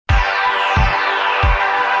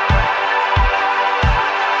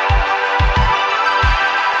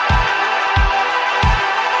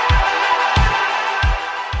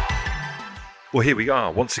Well, here we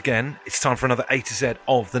are. Once again, it's time for another A to Z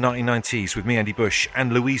of the 1990s with me, Andy Bush,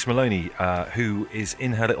 and Louise Maloney, who is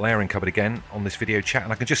in her little airing cupboard again on this video chat.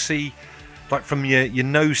 And I can just see, like, from your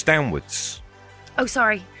nose downwards. Oh,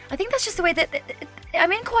 sorry. I think that's just the way that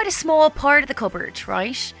I'm in quite a small part of the cupboard,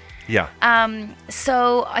 right? Yeah.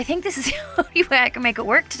 So I think this is the only way I can make it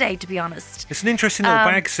work today, to be honest. It's an interesting little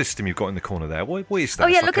bag system you've got in the corner there. What is that? Oh,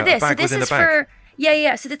 yeah, it's look like at this. A So bag this within is a bag. for...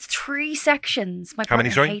 Yeah. So that's 3 sections. My How many,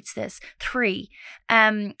 partner sorry? hates this. 3.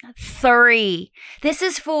 3. This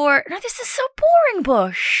is for... No, this is so boring,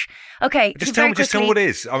 Bush. Okay. Just tell me what it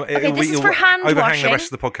is. Okay, this is for hand overhang washing. the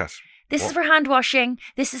rest of the podcast. This is for hand washing.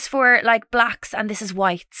 This is for, like, blacks, and this is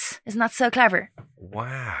whites. Isn't that so clever?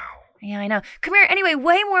 Wow. Yeah, I know. Come here. Anyway,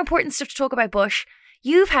 way more important stuff to talk about, Bush.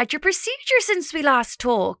 You've had your procedure since we last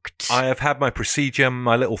talked. I have had my procedure.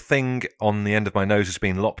 My little thing on the end of my nose has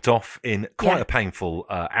been lopped off in quite a painful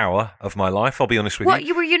hour of my life, I'll be honest with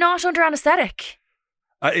you. Were you not under anaesthetic?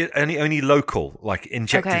 Only local, like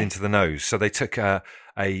injected Okay. into the nose. So they took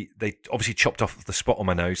they obviously chopped off the spot on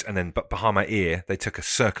my nose, and then behind my ear, they took a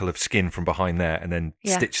circle of skin from behind there and then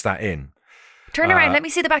stitched that in. Turn around. Let me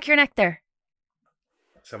see the back of your neck there.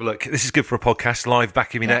 Let's have a look. This is good for a podcast. Live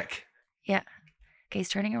back of your neck. Yeah. Okay, he's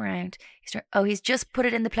turning around. He's just put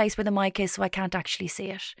it in the place where the mic is, so I can't actually see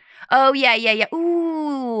it. Oh, yeah.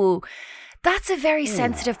 Ooh. That's a very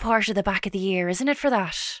sensitive part of the back of the ear, isn't it, for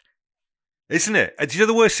that? Isn't it? Do you know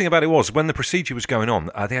the worst thing about it was when the procedure was going on,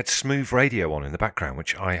 they had smooth radio on in the background,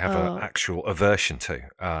 which I have an actual aversion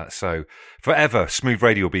to. So forever, smooth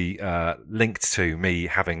radio will be linked to me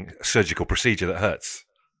having a surgical procedure that hurts.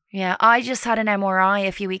 Yeah, I just had an MRI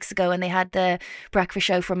a few weeks ago, and they had the breakfast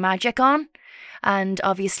show from Magic on. And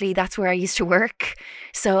obviously that's where I used to work.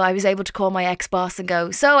 So I was able to call my ex-boss and go,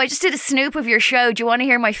 so I just did a snoop of your show. Do you want to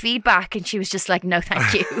hear my feedback? And she was just like, no,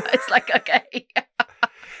 thank you. I was like, okay.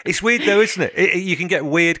 It's weird though, isn't it? You can get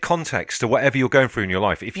weird context to whatever you're going through in your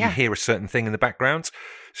life if you hear a certain thing in the background.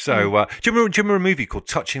 So do you remember a movie called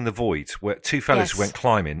Touching the Void where 2 fellas went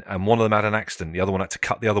climbing and one of them had an accident, the other one had to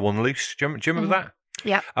cut the other one loose? Do you remember that?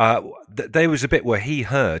 Yeah. There was a bit where he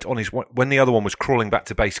heard on his when the other one was crawling back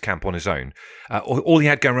to base camp on his own. All he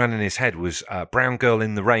had going around in his head was "Brown Girl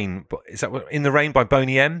in the Rain." Is that "In the Rain" by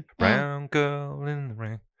Boney M? Brown girl in the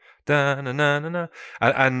rain. Da, na, na, na, na.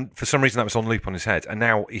 And for some reason that was on loop on his head. And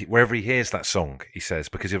now wherever he hears that song, he says,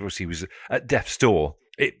 because obviously he was at death's door,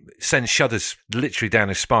 it sends shudders literally down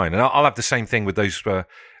his spine. And I'll have the same thing with those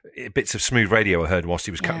bits of smooth radio I heard whilst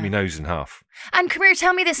he was cutting my nose in half. And come here,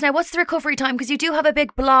 tell me this now. What's the recovery time? Because you do have a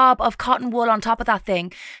big blob of cotton wool on top of that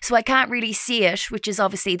thing, so I can't really see it, which is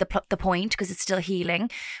obviously the point because it's still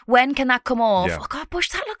healing. When can that come off? Yeah. Oh God, Bush,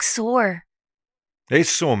 that looks sore. It's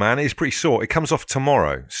sore, man. It's pretty sore. It comes off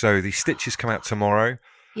tomorrow. So the stitches come out tomorrow.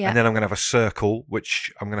 Yeah. And then I'm going to have a circle, which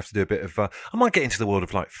I'm going to have to do a bit of... I might get into the world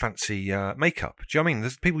of like fancy makeup. Do you know what I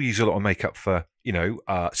mean? People use a lot of makeup for,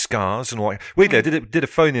 scars and like... Weirdly, I did a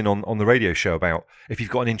phone-in on the radio show about if you've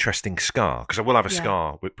got an interesting scar, because I will have a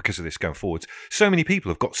scar because of this going forwards. So many people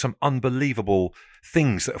have got some unbelievable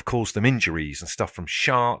things that have caused them injuries and stuff, from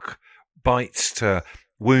shark bites to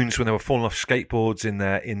wounds when they were falling off skateboards in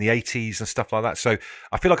the 80s and stuff like that. So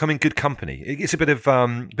I feel like I'm in good company. It's a bit of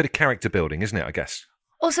character building, isn't it, I guess?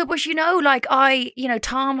 Also, Bush,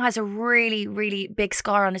 Tom has a really, really big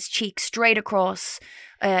scar on his cheek, straight across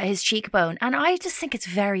his cheekbone. And I just think it's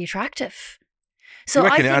very attractive. So you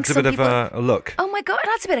reckon I think it adds a bit of a look? Oh my God, it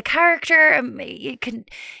adds a bit of character.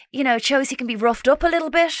 It shows he can be roughed up a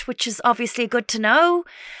little bit, which is obviously good to know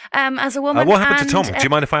as a woman. What happened to Tom? Do you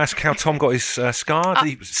mind if I ask how Tom got his scar?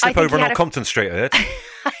 Did he slip over on Compton Street, I heard?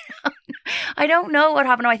 I don't know what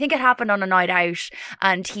happened. I think it happened on a night out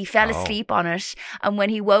and he fell asleep on it. And when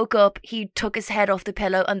he woke up, he took his head off the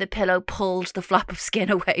pillow and the pillow pulled the flap of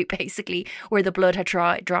skin away, basically, where the blood had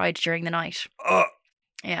dried during the night.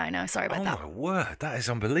 Yeah, I know. Sorry about that. Oh, my word. That is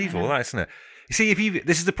unbelievable, that, isn't it? You see,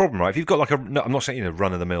 this is the problem, right? If you've got like I'm not saying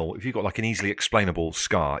run-of-the-mill, if you've got like an easily explainable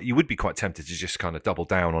scar, you would be quite tempted to just kind of double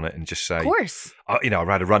down on it and just say, of course. I've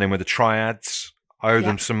had a run-in with the triads. I owe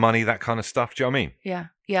them some money, that kind of stuff. Do you know what I mean?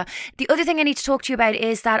 Yeah. The other thing I need to talk to you about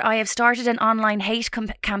is that I have started an online hate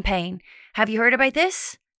campaign. Have you heard about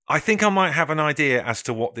this? I think I might have an idea as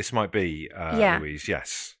to what this might be, Louise.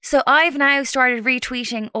 Yes. So I've now started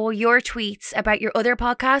retweeting all your tweets about your other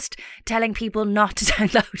podcast, telling people not to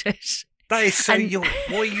download it. That is so.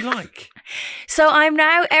 What are you like? So I'm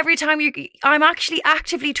now, every time I'm actually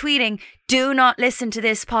actively tweeting, do not listen to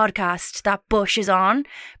this podcast that Bush is on,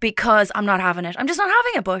 because I'm not having it. I'm just not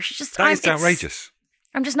having it, Bush. That is outrageous.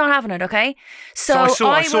 I'm just not having it, okay? So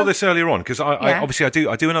I saw this earlier on because I Yeah. obviously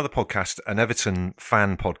I do another podcast, an Everton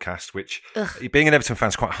fan podcast, which being an Everton fan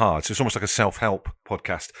is quite hard. So it's almost like a self-help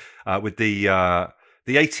podcast with the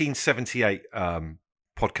 1878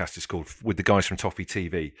 podcast is called, with the guys from Toffee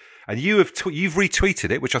TV. And you've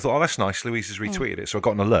retweeted it, which I thought, oh, that's nice. Louise has retweeted it, so I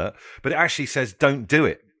got an alert. But it actually says, "Don't do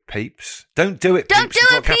it, peeps. Don't do it, Don't peeps."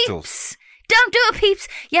 do it, peeps. Don't do it, peeps.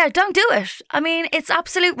 Yeah, don't do it. I mean, it's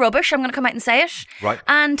absolute rubbish. I'm going to come out and say it. Right.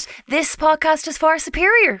 And this podcast is far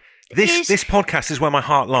superior. This podcast is where my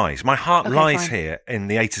heart lies. My heart lies fine. here in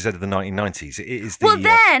the A to Z of the 1990s. It is the, Well,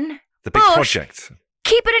 then, the big but project.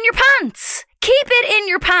 keep it in your pants. Keep it in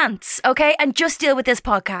your pants, okay? And just deal with this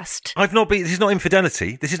podcast. This is not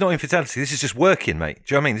infidelity. This is not infidelity. This is just working, mate.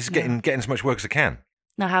 Do you know what I mean? This is getting as much work as I can.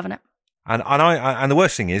 Not having it. And the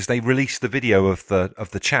worst thing is they release the video of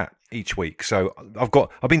the chat each week. So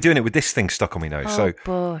I've been doing it with this thing stuck on my nose. So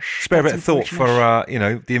Bush. spare a That's bit of thought for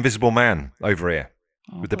the invisible man over here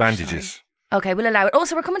with the Bush, bandages. sorry. Okay, we'll allow it.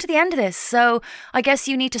 Also, we're coming to the end of this, so I guess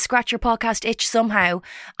you need to scratch your podcast itch somehow,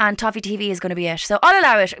 and Toffee TV is going to be it. So I'll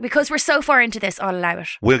allow it because we're so far into this. I'll allow it.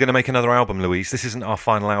 We're going to make another album, Louise. This isn't our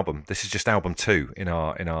final album. This is just album 2 in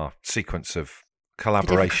our sequence of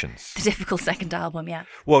collaborations. The difficult second album, yeah.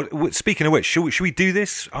 Well, speaking of which, should we do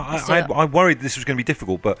this? I worried this was going to be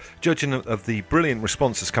difficult, but judging of the brilliant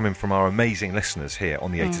responses coming from our amazing listeners here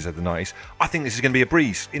on the A to Z of the 90s, I think this is going to be a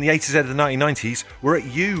breeze. In the A to Z of the 1990s, we're at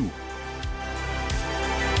you.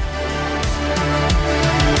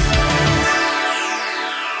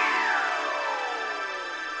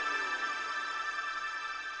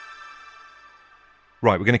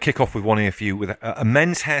 Right, we're going to kick off with one of you with a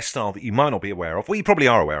men's hairstyle that you might not be aware of. Well, you probably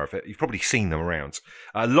are aware of it. You've probably seen them around.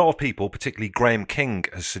 A lot of people, particularly Graham King,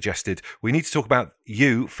 has suggested we need to talk about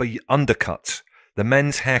you for Undercut, the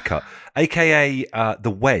men's haircut, aka the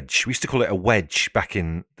wedge. We used to call it a wedge back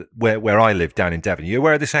in where I lived down in Devon. Are you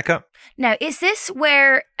aware of this haircut? Now, is this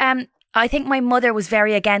where I think my mother was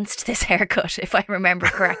very against this haircut, if I remember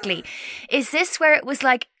correctly. Is this where it was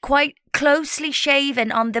like quite closely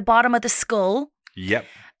shaven on the bottom of the skull? Yep.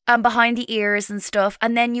 And behind the ears and stuff,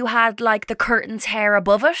 and then you had like the curtain's hair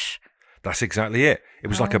above it. That's exactly it. It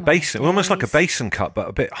was like a basin, almost like a basin cut, but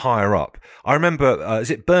a bit higher up. I remember,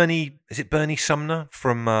 is it Bernie Sumner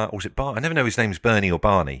from, or was it Barney? I never know his name's Bernie or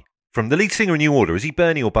Barney. From the lead singer in New Order, is he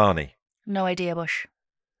Bernie or Barney? No idea, Bush.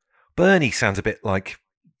 Bernie sounds a bit like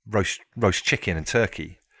roast chicken and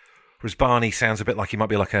turkey, whereas Barney sounds a bit like he might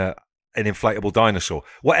be like an inflatable dinosaur.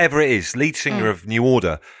 Whatever it is, lead singer of New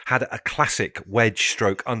Order had a classic wedge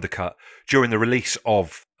stroke undercut during the release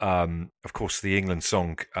of course, the England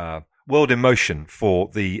song World in Motion for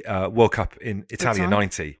the World Cup in Italia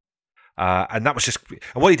 90. And that was just,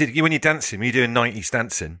 and what he did, when you're dancing, when you're doing 90s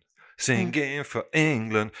dancing, singing for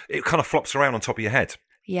England, it kind of flops around on top of your head.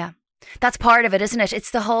 Yeah. That's part of it, isn't it? It's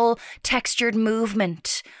the whole textured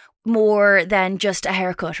movement more than just a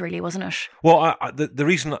haircut, really, wasn't it? Well, the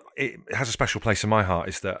reason it has a special place in my heart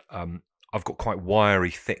is that I've got quite wiry,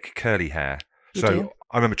 thick, curly hair. You So do?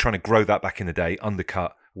 I remember trying to grow that back in the day,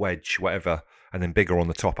 undercut, wedge, whatever, and then bigger on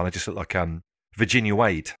the top. And I just look like Virginia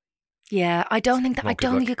Wade. Yeah, I don't think Not good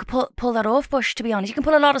think you could pull that off, Bush, to be honest. You can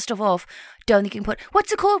pull a lot of stuff off. Don't think you can put,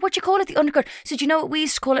 what's it called? What you call it? The undercut. So do you know what we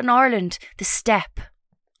used to call it in Ireland? The step.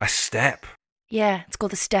 A step. Yeah, it's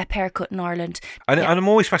called the step haircut in Ireland. And, Yeah. and I'm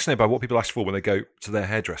always fascinated by what people ask for when they go to their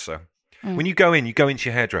hairdresser. When you go into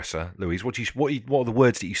your hairdresser, Louise, what are the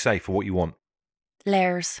words that you say for what you want?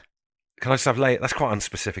 Layers. Can I just have layer? That's quite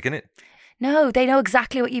unspecific, isn't it? No, they know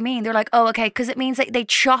exactly what you mean. They're like, oh, okay, because it means that they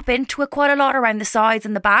chop into it quite a lot around the sides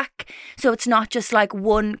and the back. So it's not just like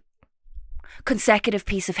one consecutive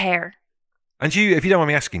piece of hair. And if you don't mind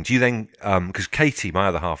me asking, do you then, because Katie, my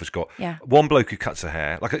other half, has got one bloke who cuts her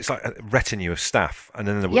hair, like it's like a retinue of staff, and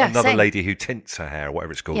then another same. lady who tints her hair, or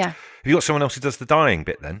whatever it's called. Yeah. Have you got someone else who does the dyeing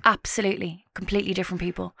bit then? Absolutely. Completely different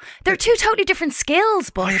people. They're two totally different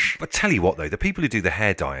skills, Bush. But tell you what, though, the people who do the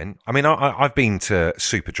hair dyeing, I mean, I've been to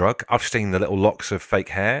Superdrug. I've seen the little locks of fake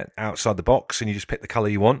hair outside the box, and you just pick the colour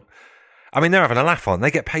you want. I mean, they're having a laugh on.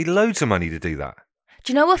 They get paid loads of money to do that.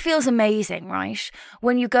 Do you know what feels amazing, right?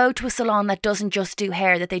 When you go to a salon that doesn't just do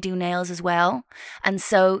hair, that they do nails as well. And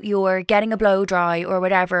so you're getting a blow dry or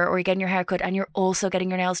whatever, or you're getting your hair cut and you're also getting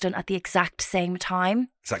your nails done at the exact same time.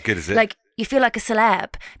 Is that good, is it? Like, you feel like a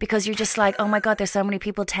celeb because you're just like, oh my God, there's so many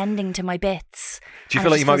people tending to my bits. Do you And feel it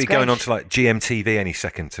like you might be just feels going great. on to like GMTV any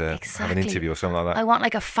second to have an Exactly. interview or something like that? I want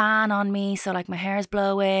like a fan on me, so like my hair's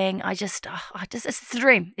blowing. it's the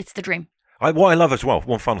dream. It's the dream. What I love as well,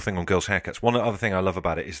 one final thing on girls' haircuts, one other thing I love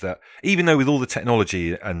about it is that even though with all the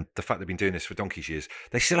technology and the fact they've been doing this for donkey's years,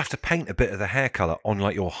 they still have to paint a bit of the hair colour on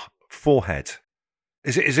like your forehead.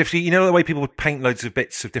 Is it as if you know the way people would paint loads of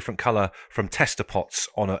bits of different colour from tester pots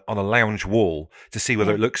on a lounge wall to see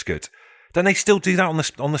whether it looks good? Don't they still do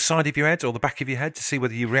that on the side of your head or the back of your head to see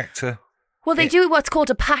whether you react to? Well, they do what's called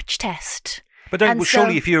a patch test. But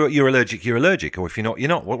surely if you're allergic, you're allergic, or if you're not, you're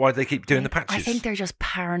not. Why do they keep doing the patches? I think they're just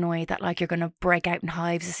paranoid that like you're going to break out in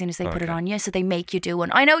hives as soon as they put it on you, so they make you do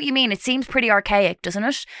one. I know what you mean. It seems pretty archaic, doesn't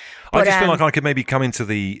it? But, I just feel like I could maybe come into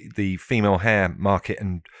the female hair market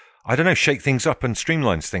and, I don't know, shake things up and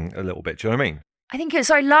streamline things a little bit. Do you know what I mean? I think,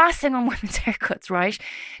 sorry, last thing on women's haircuts, right?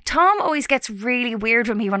 Tom always gets really weird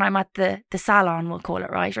with me when I'm at the salon, we'll call it,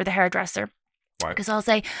 right? Or the hairdresser. Because I'll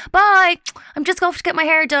say, bye, I'm just going to get my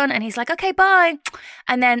hair done. And he's like, okay, bye.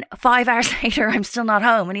 And then 5 hours later, I'm still not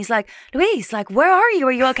home. And he's like, Louise, like, where are you?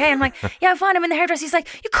 Are you okay? I'm like, yeah, I'm fine. I'm in the hairdresser. He's like,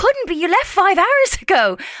 you couldn't be. You left 5 hours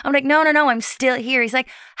ago. I'm like, no, I'm still here. He's like,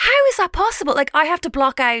 how is that possible? Like, I have to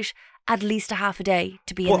block out at least a half a day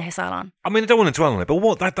to be in the hair salon. I mean, I don't want to dwell on it,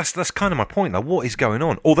 but that's kind of my point. Like, what is going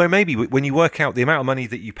on? Although maybe when you work out the amount of money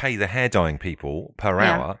that you pay the hair dyeing people per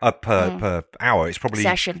hour, per hour, it's probably...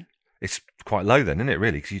 Session. It's quite low then, isn't it,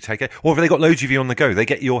 really? Because you take it... Or have they got loads of you on the go? They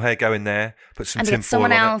get your hair going there, put some tin foil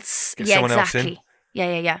on else. it, get someone else in.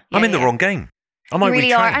 Yeah. I'm in the wrong game. I might you really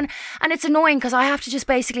retrain. are. And it's annoying because I have to just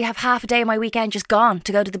basically have half a day of my weekend just gone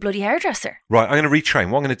to go to the bloody hairdresser. Right, I'm going to retrain.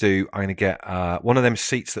 What I'm going to do, I'm going to get one of them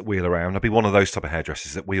seats that wheel around. I'll be one of those type of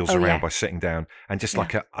hairdressers that wheels around by sitting down, and just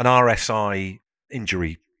like an RSI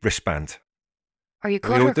injury wristband. Are you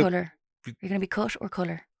cut or colour? You're going to be cut or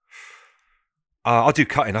colour? I'll do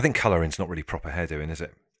cutting. I think colouring's not really proper hair doing, is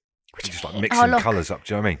it? Just like mixing colours up.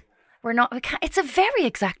 Do you know what I mean? We're not. It's a very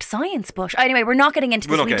exact science, but anyway, we're not getting into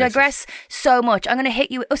this. We digress so much. I'm going to hit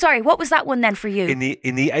you. Oh, sorry. What was that one then for you? In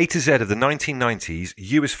the A to Z of the 1990s,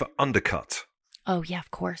 U is for Undercut. Oh yeah, of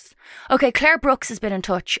course. Okay, Claire Brooks has been in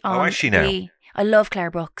touch on. Oh, is she now? I love Claire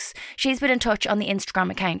Brooks. She's been in touch on the Instagram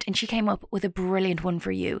account, and she came up with a brilliant one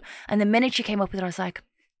for you. And the minute she came up with it, I was like,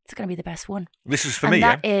 "It's going to be the best one." This is for me.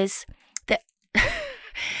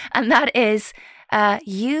 And that is,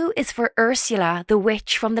 U is for Ursula, the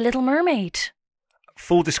witch from The Little Mermaid.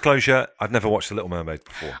 Full disclosure, I've never watched The Little Mermaid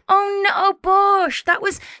before. Oh no, Bush! That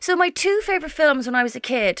was so. My two favourite films when I was a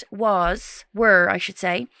kid were I should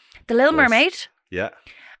say, The Little Mermaid,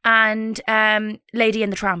 and Lady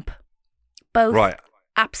and the Tramp. Both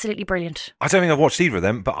absolutely brilliant. I don't think I've watched either of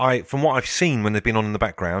them, but from what I've seen when they've been on in the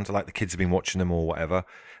background, like the kids have been watching them or whatever,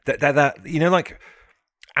 that you know, like.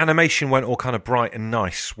 Animation went all kind of bright and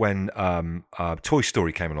nice when Toy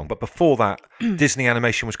Story came along, but before that, Disney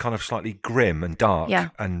animation was kind of slightly grim and dark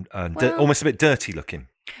and almost a bit dirty looking.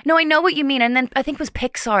 No, I know what you mean, and then I think it was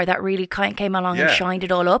Pixar that really kind of came along and shined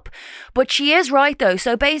it all up. But she is right though.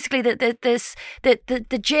 So basically,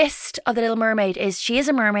 the gist of The Little Mermaid is she is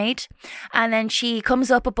a mermaid, and then she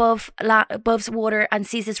comes up above water and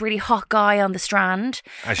sees this really hot guy on the strand,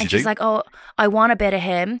 and she's like, "Oh, I want a bit of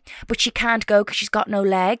him," but she can't go because she's got no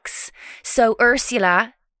legs. So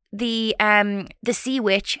Ursula, the sea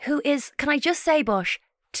witch, who is, can I just say, Bush,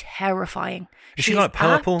 terrifying. Is she like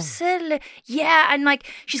purple? Absolutely. Yeah, and like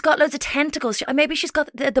she's got loads of tentacles. Maybe she's got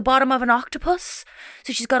the bottom of an octopus.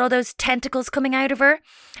 So she's got all those tentacles coming out of her.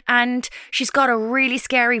 And she's got a really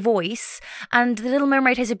scary voice. And the Little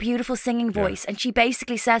Mermaid has a beautiful singing voice. And she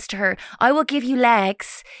basically says to her, "I will give you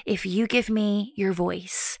legs if you give me your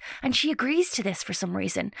voice." And she agrees to this for some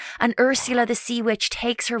reason. And Ursula, the sea witch,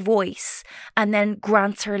 takes her voice and then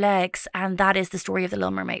grants her legs. And that is the story of the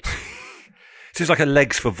Little Mermaid. So it's like a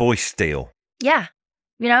legs for voice deal. Yeah.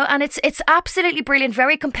 You know, and it's absolutely brilliant,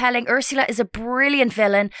 very compelling. Ursula is a brilliant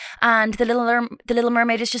villain, and the Little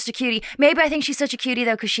Mermaid is just a cutie. Maybe I think she's such a cutie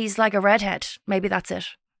though because she's like a redhead. Maybe that's it.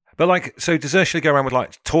 But like, so does Ursula go around with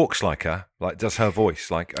like talks like her, like does her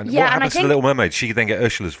voice like? And what happens to the Little Mermaid? She then get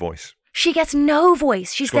Ursula's voice. She gets no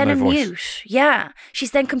voice. She's then a mute. Yeah.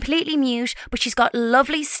 She's then completely mute, but she's got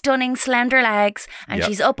lovely, stunning, slender legs, and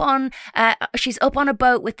she's up on a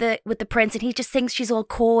boat with the prince, and he just thinks she's all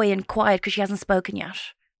coy and quiet because she hasn't spoken yet.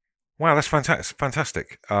 Wow, that's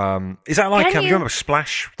fantastic. Is that like, you remember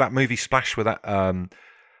Splash, that movie Splash with that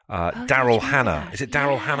Daryl Hannah? Is it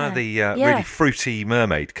Daryl Hannah, the really fruity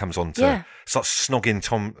mermaid, comes on to start snogging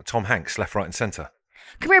Tom Hanks left, right and centre?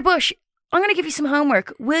 Come here, Bush. I'm going to give you some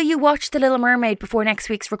homework. Will you watch The Little Mermaid before next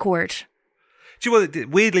week's record? Do you know what,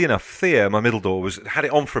 weirdly enough, Thea, my middle daughter, had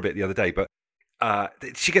it on for a bit the other day, but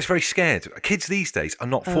she gets very scared. Kids these days are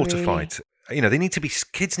not fortified. Really? You know,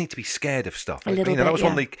 kids need to be scared of stuff. That was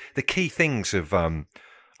one of the key things of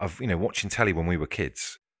watching telly when we were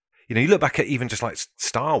kids. You know, you look back at even just like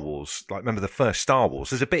Star Wars, like remember the first Star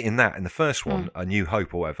Wars, there's a bit in the first one, A New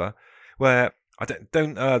Hope or whatever, where the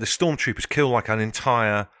stormtroopers kill like an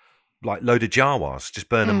entire like load of Jawas, just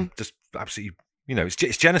burn them, just absolutely.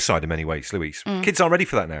 It's genocide in many ways, Louise. Kids aren't ready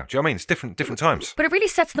for that now. Do you know what I mean? It's different times. But it really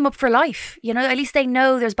sets them up for life. At least they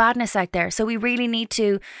know there's badness out there. So we really need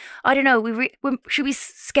to, I don't know, should we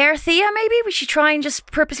scare Thea maybe? We should try and just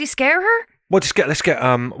purposely scare her? Well, let's get,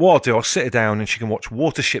 what I'll do, I'll sit her down and she can watch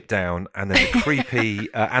Watership Down and then the creepy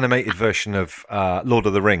animated version of Lord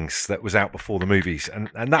of the Rings that was out before the movies. And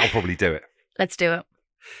that'll probably do it. Let's do it.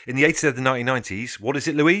 In the 80s and the 1990s, what is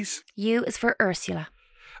it, Louise? U is for Ursula.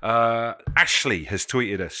 Ashley has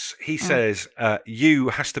tweeted us. He says, U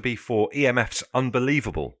has to be for EMF's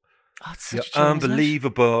Unbelievable. Oh, it's such You're a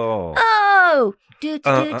unbelievable. Oh! Yeah.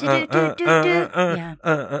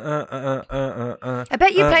 I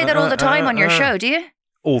bet you play that all the time on your show, do you?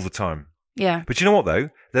 All the time. Yeah. But you know what, though?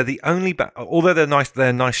 They're the only although they're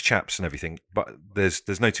nice chaps and everything, but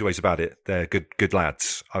there's no two ways about it. They're good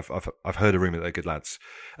lads. I've heard a rumour that they're good lads.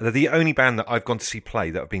 And they're the only band that I've gone to see play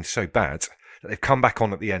that have been so bad that they've come back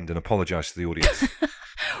on at the end and apologised to the audience.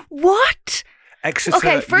 What? Exeter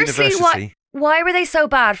University. Why were they so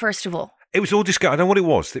bad, first of all? It was all just I don't know what it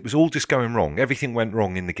was. It was all just going wrong. Everything went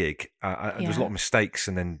wrong in the gig. There was a lot of mistakes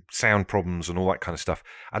and then sound problems and all that kind of stuff.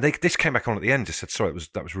 And this came back on at the end. Just said, sorry,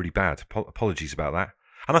 that was really bad. Apologies about that.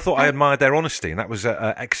 And I thought I admired their honesty. And that was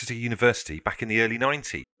at Exeter University back in the early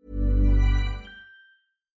 90s.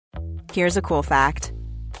 Here's a cool fact.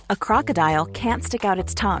 A crocodile can't stick out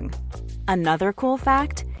its tongue. Another cool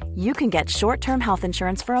fact, you can get short-term health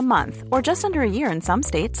insurance for a month or just under a year in some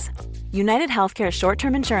states. United Healthcare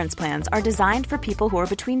short-term insurance plans are designed for people who are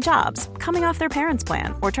between jobs, coming off their parents'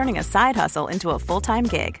 plan, or turning a side hustle into a full-time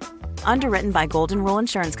gig. Underwritten by Golden Rule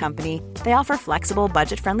Insurance Company, they offer flexible,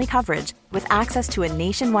 budget-friendly coverage with access to a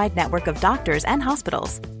nationwide network of doctors and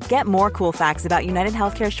hospitals. Get more cool facts about United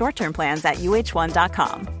Healthcare short-term plans at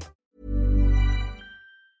uh1.com.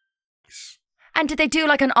 And did they do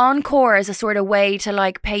like an encore as a sort of way to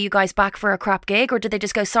like pay you guys back for a crap gig, or did they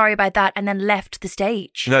just go sorry about that and then left the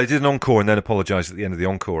stage? No, they did an encore and then apologised at the end of the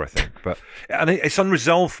encore, I think. And it's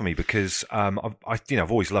unresolved for me because I've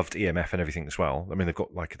always loved EMF and everything as well. I mean, they've got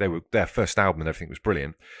their first album and everything was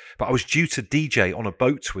brilliant. But I was due to DJ on a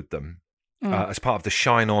boat with them as part of the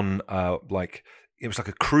Shine On. It was like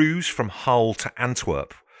a cruise from Hull to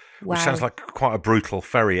Antwerp. Wow. Which sounds like quite a brutal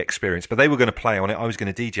ferry experience, but they were going to play on it. I was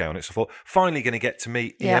going to DJ on it. So I thought, finally going to get to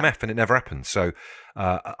meet EMF, and it never happened. So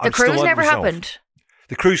the cruise never happened.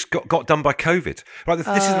 The cruise got done by COVID. Right, this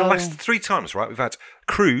is the last 3 times, right? We've had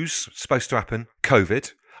cruise supposed to happen,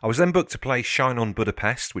 COVID. I was then booked to play Shine On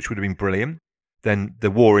Budapest, which would have been brilliant. Then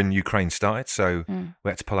the war in Ukraine started, so we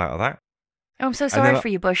had to pull out of that. Oh, I'm so sorry for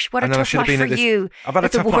you, Bush. What a tough life for you. I've had a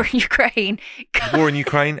tough war in Ukraine. The war in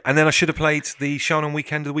Ukraine. And then I should have played the Shine On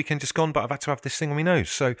weekend of the weekend just gone, but I've had to have this thing on my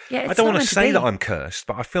nose. So I don't want to say that I'm cursed,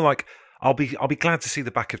 but I feel like I'll be glad to see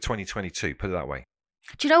the back of 2022, put it that way.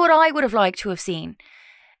 Do you know what I would have liked to have seen?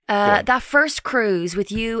 That first cruise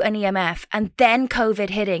with you and EMF, and then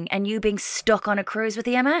COVID hitting and you being stuck on a cruise with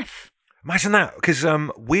EMF. Imagine that, because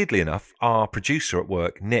weirdly enough, our producer at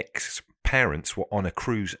work, Nick's parents were on a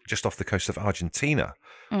cruise just off the coast of Argentina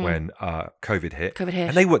when COVID hit.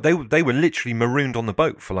 And they were literally marooned on the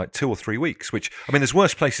boat for like 2 or 3 weeks, which, I mean, there's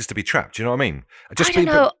worse places to be trapped. Do you know what I mean?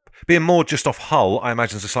 Being more just off Hull, I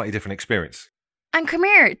imagine, is a slightly different experience. And come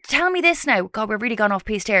here, tell me this now. God, we're really gone off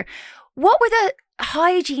piste here. What were the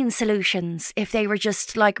hygiene solutions if they were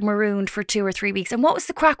just like marooned for 2 or 3 weeks? And what was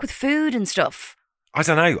the crack with food and stuff? I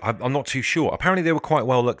don't know. I'm not too sure. Apparently they were quite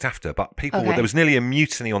well looked after, but there was nearly a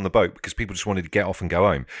mutiny on the boat because people just wanted to get off and go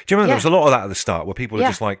home. Do you remember there was a lot of that at the start where people were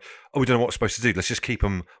just like, oh, we don't know what we're supposed to do. Let's just keep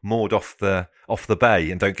them moored off the bay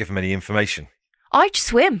and don't give them any information. I'd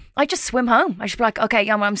swim. I'd just swim home. I'd just be like, okay,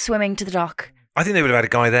 I'm swimming to the dock. I think they would have had a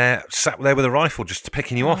guy there, sat there with a rifle just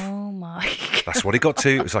picking you off. Oh my God. That's what it got to.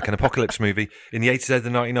 It was like an apocalypse movie. In the 80s and the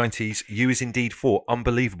 1990s, U is indeed for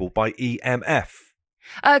Unbelievable by EMF.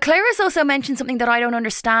 Claire has also mentioned something that I don't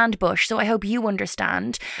understand, Bush, so I hope you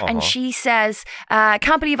understand. And she says,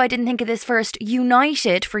 can't believe I didn't think of this first.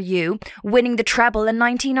 United for you, winning the treble in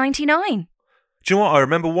 1999. Do you know what? I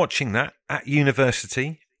remember watching that at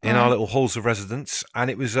university in our little halls of residence, and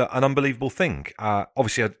it was an unbelievable thing.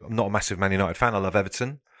 Obviously, I'm not a massive Man United fan. I love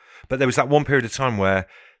Everton. But there was that one period of time where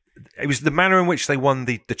it was the manner in which they won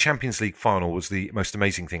the Champions League final was the most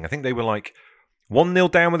amazing thing. I think they were like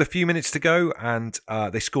 1-0 down with a few minutes to go, and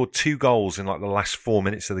they scored 2 goals in like the last 4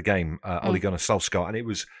 minutes of the game, Ole Gunnar Solskjaer. And it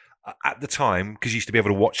was, at the time, because you used to be able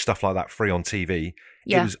to watch stuff like that free on TV,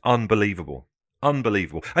 it was unbelievable.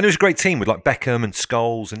 Unbelievable. And it was a great team with like Beckham and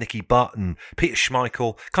Scholes and Nicky Butt and Peter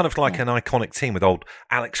Schmeichel, kind of like an iconic team with old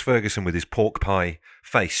Alex Ferguson with his pork pie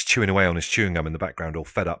face chewing away on his chewing gum in the background, all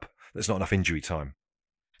fed up. There's not enough injury time.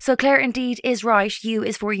 So Claire indeed is right. U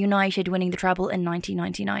is for United winning the treble in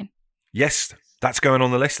 1999. Yes, that's going on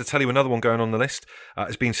the list. I'll tell you another one going on the list.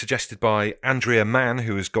 Has been suggested by Andrea Mann,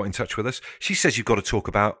 who has got in touch with us. She says you've got to talk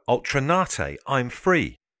about Ultranate, I'm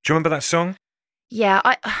Free. Do you remember that song? Yeah,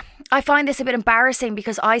 I find this a bit embarrassing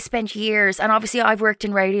because I spent years, and obviously I've worked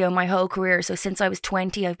in radio my whole career, so since I was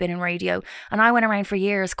 20 I've been in radio, and I went around for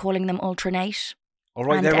years calling them Ultranate. All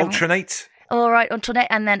right, they're Ultranate. All right, Ultranate,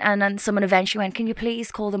 and then someone eventually went, can you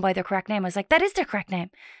please call them by their correct name? I was like, that is their correct name.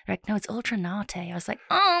 They're like, no, it's Ultranate. I was like,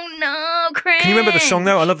 oh no, cringe. Can you remember the song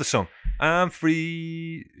though? I love the song. I'm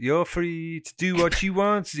free, you're free to do what you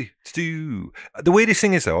want to do. The weirdest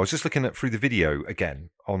thing is though, I was just looking at through the video again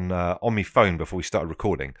on my phone before we started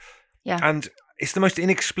recording. Yeah. And it's the most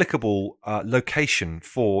inexplicable location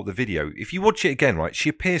for the video. If you watch it again, right, she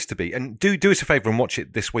appears to be, and do us a favour and watch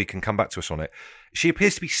it this week and come back to us on it. She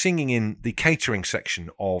appears to be singing in the catering section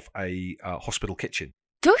of a hospital kitchen.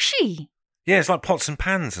 Does she? Yeah, it's like pots and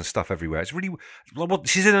pans and stuff everywhere. It's really,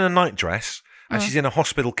 she's in a night-dress and she's in a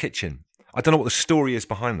hospital kitchen. I don't know what the story is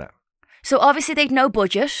behind that. So obviously they'd no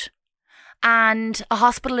budget and a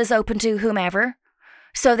hospital is open to whomever.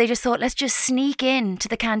 So they just thought, let's just sneak in to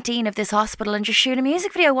the canteen of this hospital and just shoot a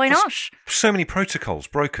music video. Why not? So many protocols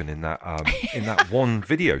broken in that in that one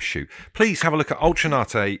video shoot. Please have a look at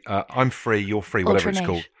Ultranate, I'm Free, You're Free, whatever it's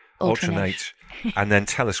called. Ultranate. And then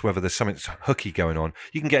tell us whether there's something hooky going on.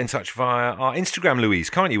 You can get in touch via our Instagram, Louise,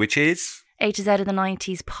 can't you? Which is? A to Z of the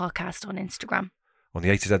 90s podcast on Instagram. On the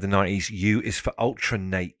A to Z of the 90s, U is for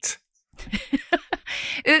Ultranate.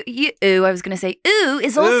 I was going to say ooh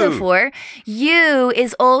is also for. U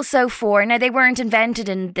is also for. Now, they weren't invented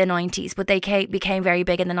in the 90s, but they became very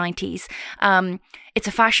big in the 90s. It's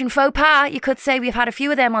a fashion faux pas, you could say. We've had a few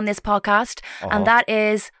of them on this podcast, and that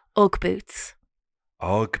is Ugg boots.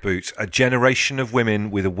 Ugg boots. A generation of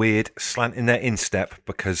women with a weird slant in their instep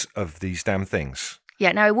because of these damn things.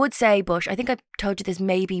 Yeah, now I would say, Bush, I think I told you this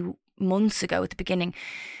maybe months ago at the beginning.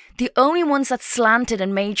 The only ones that slanted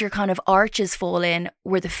and made your kind of arches fall in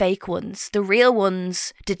were the fake ones. The real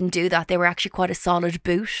ones didn't do that. They were actually quite a solid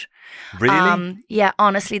boot. Really? Yeah,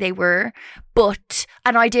 honestly, they were.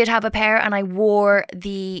 And I did have a pair and I wore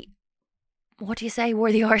the... What do you say?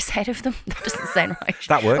 Wore the arse out of them? That doesn't sound right.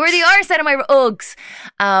 That works. Wore the arse out of my Uggs.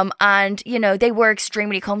 And, you know, they were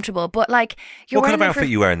extremely comfortable. But, like... What kind of outfit are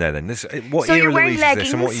you wearing there, then? What era Louise is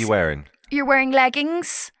this and what are you wearing? You're wearing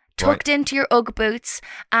leggings... tucked into your Ugg boots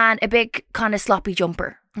and a big kind of sloppy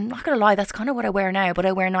jumper. I'm not going to lie, that's kind of what I wear now, but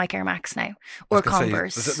I wear Nike Air Max now or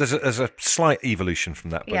Converse. There's a slight evolution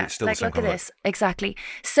from that, but it's still the same. Look at this. Exactly.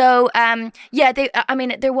 So,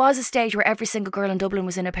 there was a stage where every single girl in Dublin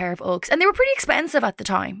was in a pair of Uggs, and they were pretty expensive at the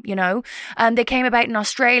time, you know. They came about in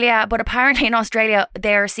Australia, but apparently in Australia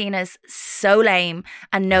they're seen as so lame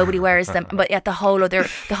and nobody wears them. But yet the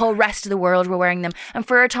whole rest of the world were wearing them. And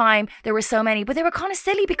for a time there were so many, but they were kind of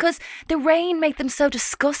silly because the rain made them so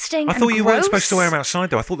disgusting. I thought you gross. weren't supposed to wear them outside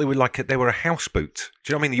though. I thought they were a house boot.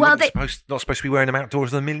 Do you know what I mean? You weren't not supposed to be wearing them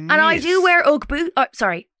outdoors in a million years. And I do wear Ugg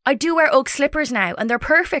I do wear Ugg slippers now, and they're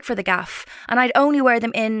perfect for the gaff. And I'd only wear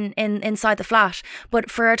them inside the flat.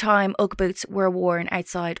 But for a time, Ugg boots were worn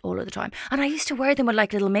outside all of the time. And I used to wear them with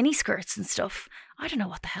like little mini skirts and stuff. I don't know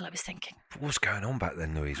what the hell I was thinking. What was going on back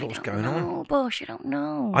then, Louise? What was going on? No, Bush, I don't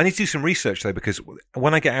know. I need to do some research though, because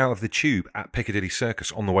when I get out of the tube at Piccadilly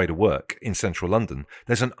Circus on the way to work in central London,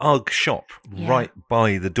 there's an Ugg shop right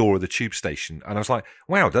by the door of the tube station, and I was like,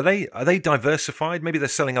 "Wow, are they diversified? Maybe they're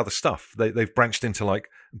selling other stuff. They've branched into like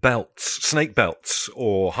belts, snake belts,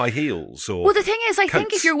 or high heels, or." Well, the thing is, I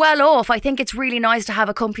think if you're well off, I think it's really nice to have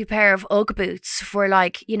a comfy pair of Ugg boots for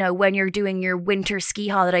like, you know, when you're doing your winter ski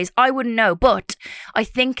holidays. I wouldn't know, but I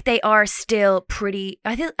think they are still pretty.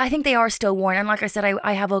 I think they are still worn, and like I said,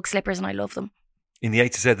 I have Ugg slippers and I love them. In the A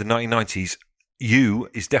to Z of the 1990s, U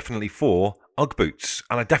is definitely for Ugg boots,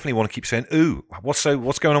 and I definitely want to keep saying ooh. What's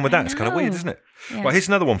going on with that? It's kind of weird, isn't it? Yeah. Well, here's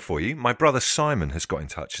another one for you. My brother Simon has got in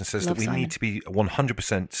touch and says that we need to be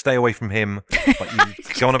 100% stay away from him. Like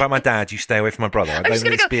you go on about my dad, you stay away from my brother. I don't want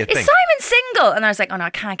this to be a thing. Is Simon single? And I was like, oh no, I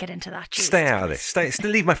can't get into that. Jesus stay out of this.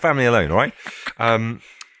 Leave my family alone, all right?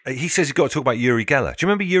 He says you've got to talk about Uri Geller. Do you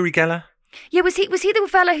remember Uri Geller? Yeah, was he the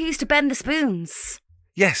fella who used to bend the spoons?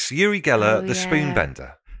 Yes, Uri Geller, the spoon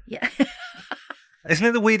bender. Yeah. Isn't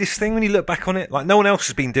it the weirdest thing when you look back on it? Like, no one else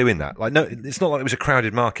has been doing that. Like, no, it's not like it was a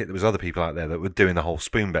crowded market. There was other people out there that were doing the whole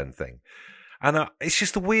spoon bend thing. And it's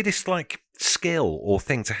just the weirdest, like, skill or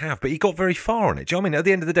thing to have. But he got very far on it. Do you know what I mean? At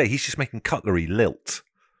the end of the day, he's just making cutlery lilt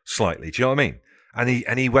slightly. Do you know what I mean?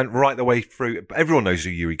 And he went right the way through. Everyone knows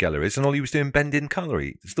who Uri Geller is, and all he was doing bending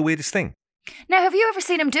cutlery. It's the weirdest thing. Now, have you ever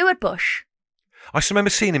seen him do it, Bush? I just remember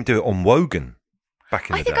seeing him do it on Wogan. back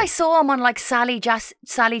in the I think day. I saw him on like Sally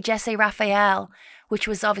Jesse Raphael, which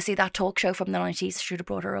was obviously that talk show from the 90s. Should have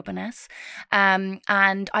brought her up in S.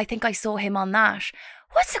 And I think I saw him on that.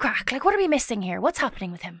 What's the crack? Like, what are we missing here? What's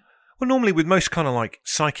happening with him? Well, normally with most kind of like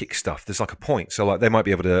psychic stuff, there's like a point. So like they might be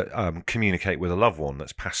able to communicate with a loved one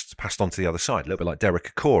that's passed on to the other side, a little bit like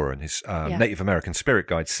Derek Acorah and his Native American spirit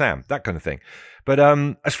guide Sam, that kind of thing. But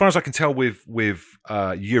as far as I can tell with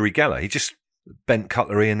Uri Geller, he just bent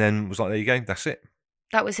cutlery and then was like, there you go, that's it.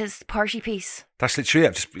 That was his party piece. That's literally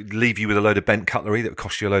it. Just leave you with a load of bent cutlery that would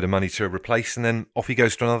cost you a load of money to replace, and then off he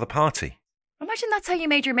goes to another party. Imagine that's how you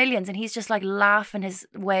made your millions, and he's just like laughing his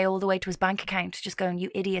way all the way to his bank account, just going,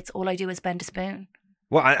 "You idiots! All I do is bend a spoon."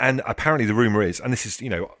 Well, and apparently the rumor is, and this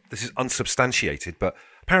is unsubstantiated, but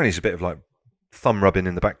apparently it's a bit of like thumb rubbing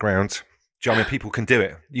in the background. Do you know what I mean? People can do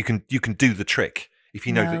it. You can do the trick if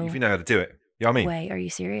you know if you know how to do it. You know what I mean? Wait, are you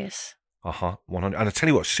serious? 100. And I tell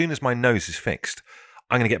you what, as soon as my nose is fixed,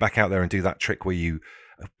 I'm going to get back out there and do that trick where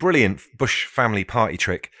a brilliant Bush family party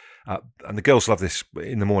trick. And the girls love this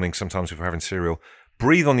in the morning sometimes if we're having cereal.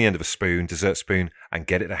 Breathe on the end of a spoon, dessert spoon, and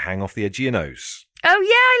get it to hang off the edge of your nose. Oh,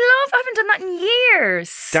 yeah, I haven't done that in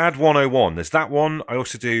years. Dad 101. There's that one. I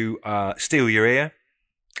also do steal your ear.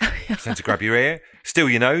 Tend to grab your ear, steal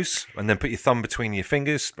your nose, and then put your thumb between your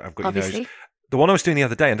fingers. I've got your nose. The one I was doing the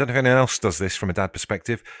other day, and I don't know if anyone else does this from a dad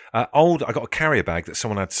perspective. I got a carrier bag that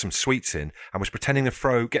someone had some sweets in and was pretending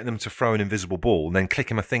to getting them to throw an invisible ball and then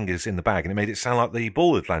clicking my fingers in the bag, and it made it sound like the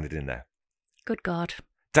ball had landed in there. Good God.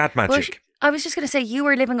 Dad magic. Well, I was just going to say, you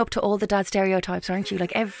are living up to all the dad stereotypes, aren't you?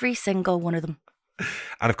 Like every single one of them.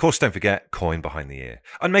 And of course, don't forget, coin behind the ear.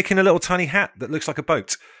 I'm making a little tiny hat that looks like a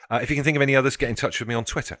boat. If you can think of any others, get in touch with me on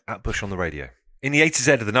Twitter, @BushOnTheRadio. In the A to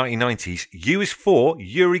Z of the 1990s, U is for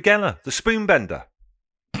Uri Geller, the spoon bender.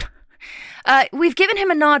 We've given him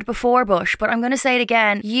a nod before, Bush, but I'm going to say it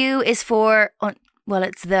again. U is for,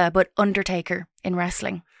 but Undertaker in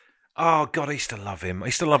wrestling. Oh, God, I used to love him. I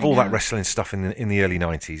used to love all that wrestling stuff in the early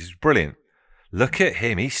 90s. It's brilliant. Look at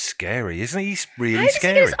him. He's scary, isn't he? He's really scary. How does he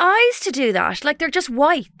get his eyes to do that? Like, they're just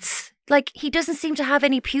whites. Like, he doesn't seem to have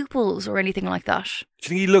any pupils or anything like that. Do you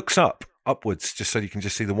think he looks upwards just so you can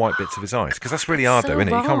just see the white bits of his eyes? Because that's really hard, though, isn't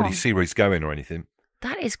it? You can't really see where he's going or anything.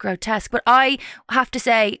 That is grotesque. But I have to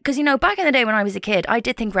say, because, back in the day when I was a kid, I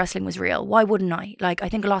did think wrestling was real. Why wouldn't I? Like, I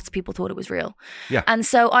think lots of people thought it was real. Yeah. And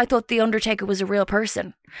so I thought The Undertaker was a real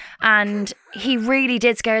person. And he really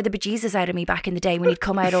did scare the bejesus out of me back in the day when he'd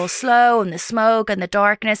come out all slow and the smoke and the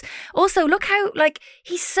darkness. Also, look how,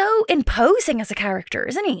 he's so imposing as a character,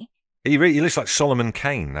 isn't he? He looks like Solomon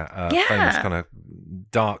Kane, that famous kind of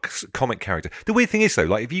dark comic character. The weird thing is,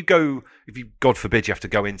 though, if you God forbid, you have to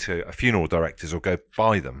go into a funeral directors or go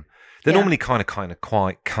by them, they're normally kind of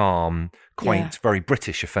quite calm, quaint, very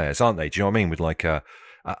British affairs, aren't they? Do you know what I mean? With like a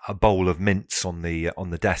bowl of mints on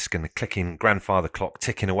the desk and the clicking grandfather clock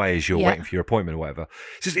ticking away as you're waiting for your appointment or whatever.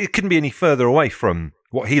 It couldn't be any further away from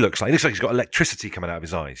what he looks like. He looks like he's got electricity coming out of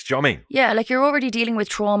his eyes. Do you know what I mean? Yeah, like you're already dealing with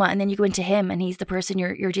trauma and then you go into him and he's the person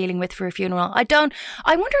you're dealing with for a funeral. I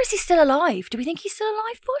wonder, is he still alive? Do we think he's still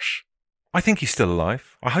alive, Bush? I think he's still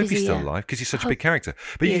alive. I hope he's still alive because he's such a big character.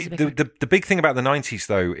 But the big thing about the 90s,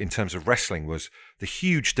 though, in terms of wrestling was the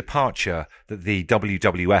huge departure that the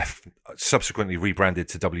WWF, subsequently rebranded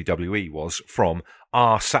to WWE, was from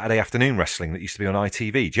our Saturday afternoon wrestling that used to be on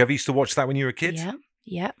ITV. Do you ever used to watch that when you were a kid?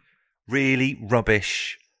 Yeah. Really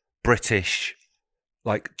rubbish, British,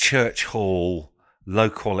 like church hall, low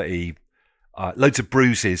quality, loads of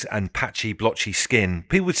bruises and patchy, blotchy skin.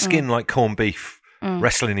 People with skin like corned beef.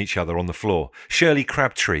 Wrestling each other on the floor. Shirley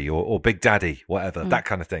Crabtree or Big Daddy, whatever, that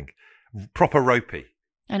kind of thing. Proper ropey.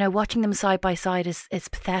 I know, watching them side by side is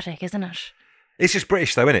pathetic, isn't it? It's just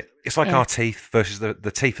British, though, isn't it? It's like our teeth versus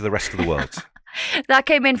the teeth of the rest of the world. That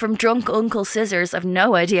came in from Drunk Uncle Scissors. I've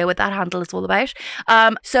no idea what that handle is all about.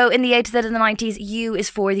 So in the 80s and the 90s, U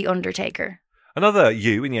is for The Undertaker. Another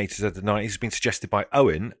U in the 80s and the 90s has been suggested by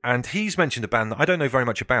Owen, and he's mentioned a band that I don't know very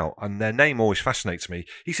much about, and their name always fascinates me.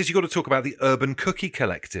 He says you've got to talk about the Urban Cookie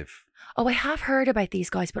Collective. Oh, I have heard about these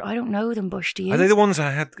guys, but I don't know them, Bush, do you? Are they the ones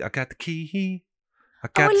I got the key?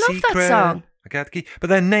 I love that song. I got the key. But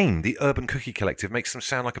their name, the Urban Cookie Collective, makes them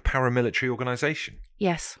sound like a paramilitary organisation.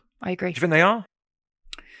 Yes, I agree. Do you think they are?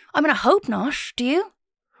 I mean, I hope not. Do you?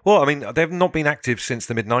 Well, I mean, they've not been active since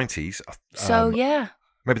the mid-90s. So, yeah.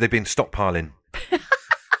 Maybe they've been stockpiling.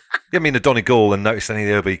 You haven't been to Donegal and noticed any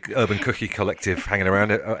of the Urban Cookie Collective hanging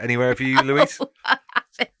around anywhere, have you, Louise? No, I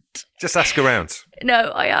haven't. Just ask around.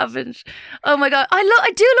 No, I haven't. Oh my God.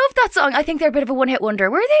 I do love that song. I think they're a bit of a one-hit wonder.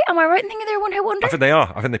 Were they? Am I right in thinking they're a one-hit wonder? I think they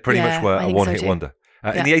are. I think they pretty much were a one-hit wonder.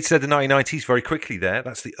 In the 80s and the 1990s, very quickly there,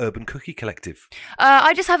 that's the Urban Cookie Collective.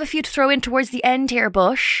 I just have a few to throw in towards the end here,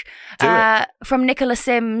 Bush. From Nicola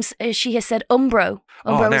Sims, she has said Umbro.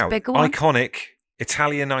 Umbro was a big one. Iconic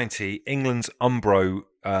Italia 90, England's Umbro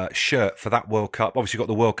shirt for that World Cup. Obviously, you've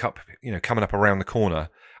got the World Cup, coming up around the corner.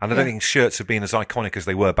 And I don't think shirts have been as iconic as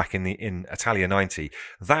they were back in Italia 90.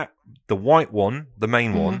 The white one, the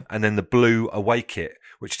main one, and then the blue away kit,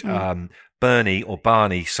 which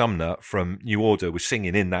Barney Sumner from New Order was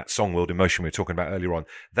singing in that song World in Motion we were talking about earlier on.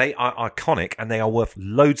 They are iconic and they are worth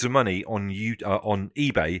loads of money on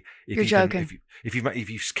eBay. You're joking. If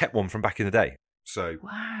you've kept one from back in the day. So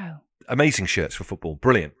wow. Amazing shirts for football.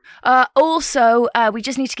 Brilliant. Also, we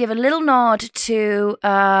just need to give a little nod to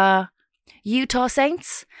Utah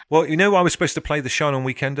Saints. Well, I was supposed to play the Shine On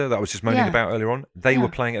Weekender that I was just moaning about earlier on. They were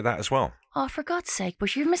playing at that as well. Oh, for God's sake,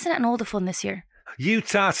 Bush, you're missing out on all the fun this year.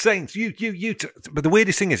 Utah Saints, Utah. But the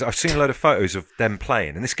weirdest thing is I've seen a load of photos of them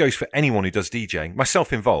playing, and this goes for anyone who does DJing,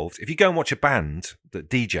 myself involved. If you go and watch a band that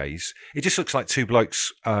DJs, it just looks like two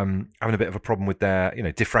blokes having a bit of a problem with their,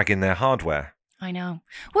 defragging their hardware. I know.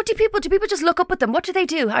 What do people just look up at them? What do they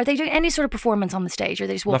do? Are they doing any sort of performance on the stage, or are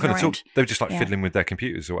they just walking Nothing around? At all. They're just like fiddling with their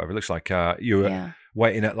computers or whatever. It looks like you were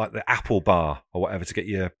waiting at like the Apple bar or whatever to get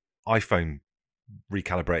your iPhone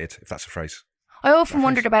recalibrated, if that's a phrase. I often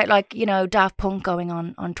wondered about Daft Punk going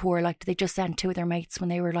on tour. Like, did they just send two of their mates when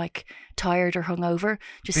they were like tired or hungover?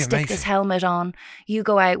 Just stick this helmet on. You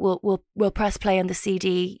go out. We'll press play on the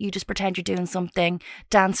CD. You just pretend you're doing something,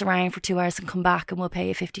 dance around for 2 hours, and come back, and we'll pay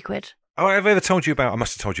you 50 quid. Oh, have I ever told you about? I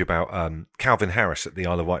must have told you about Calvin Harris at the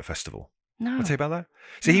Isle of Wight Festival. No. I'll tell you about that.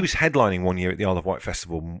 So he was headlining one year at the Isle of Wight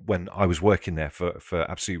Festival when I was working there for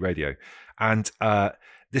Absolute Radio, and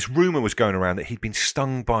this rumour was going around that he'd been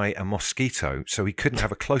stung by a mosquito, so he couldn't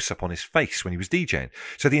have a close-up on his face when he was DJing.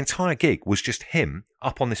 So the entire gig was just him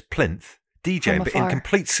up on this plinth, DJing, but in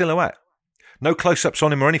complete silhouette. No close-ups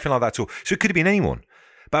on him or anything like that at all. So it could have been anyone.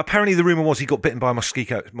 But apparently the rumour was he got bitten by a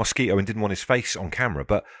mosquito and didn't want his face on camera.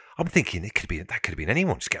 But I'm thinking that could have been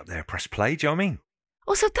anyone. Just get up there and press play, do you know what I mean?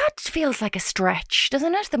 Also, that feels like a stretch,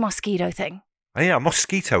 doesn't it, the mosquito thing? Yeah, a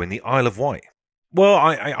mosquito in the Isle of Wight. Well,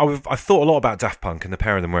 I thought a lot about Daft Punk and the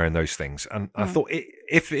pair of them wearing those things, and I thought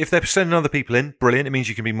if they're sending other people in, brilliant. It means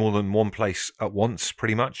you can be more than one place at once,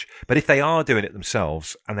 pretty much. But if they are doing it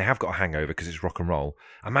themselves and they have got a hangover because it's rock and roll,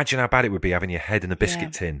 imagine how bad it would be having your head in a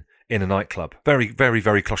biscuit tin in a nightclub. Very, very,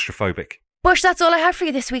 very claustrophobic. Bush, that's all I have for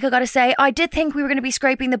you this week, I got to say. I did think we were going to be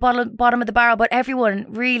scraping the bottom of the barrel, but everyone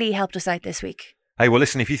really helped us out this week. Hey, well,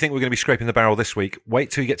 listen, if you think we're going to be scraping the barrel this week,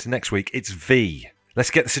 wait till you get to next week. It's V. Let's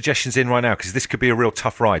get the suggestions in right now, because this could be a real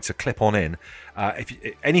tough ride, so clip on in.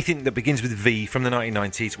 Anything that begins with V from the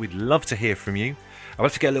 1990s, we'd love to hear from you. I'd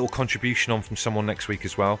love to get a little contribution on from someone next week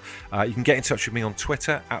as well. You can get in touch with me on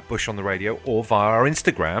Twitter, @BushOnTheRadio, or via our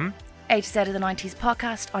Instagram. A to Z of the 90s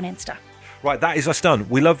podcast on Insta. Right, that is us done.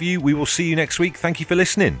 We love you. We will see you next week. Thank you for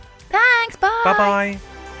listening. Thanks, bye. Bye-bye.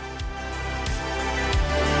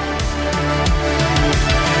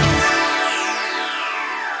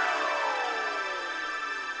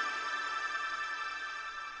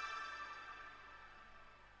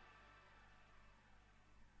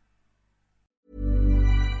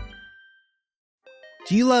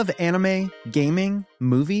 Do you love anime, gaming,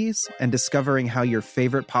 movies, and discovering how your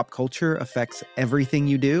favorite pop culture affects everything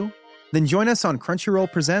you do? Then join us on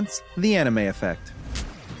Crunchyroll Presents The Anime Effect.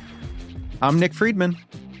 I'm Nick Friedman.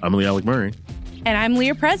 I'm Lee Alec Murray. And I'm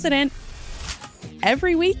Leah President.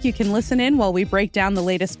 Every week you can listen in while we break down the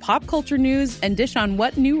latest pop culture news and dish on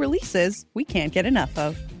what new releases we can't get enough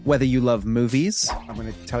of. Whether you love movies, I'm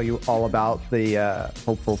going to tell you all about the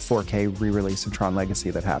hopeful 4K re-release of Tron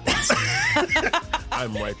Legacy that happens.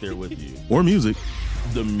 I'm right there with you. Or music.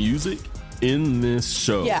 The music in this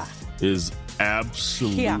show is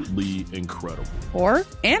absolutely incredible. Or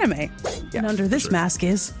anime. And under this mask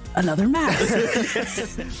is another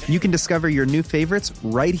mask. You can discover your new favorites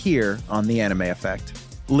right here on The Anime Effect.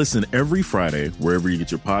 Listen every Friday wherever you get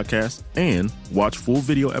your podcasts, and watch full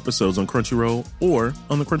video episodes on Crunchyroll or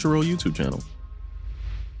on the Crunchyroll YouTube channel.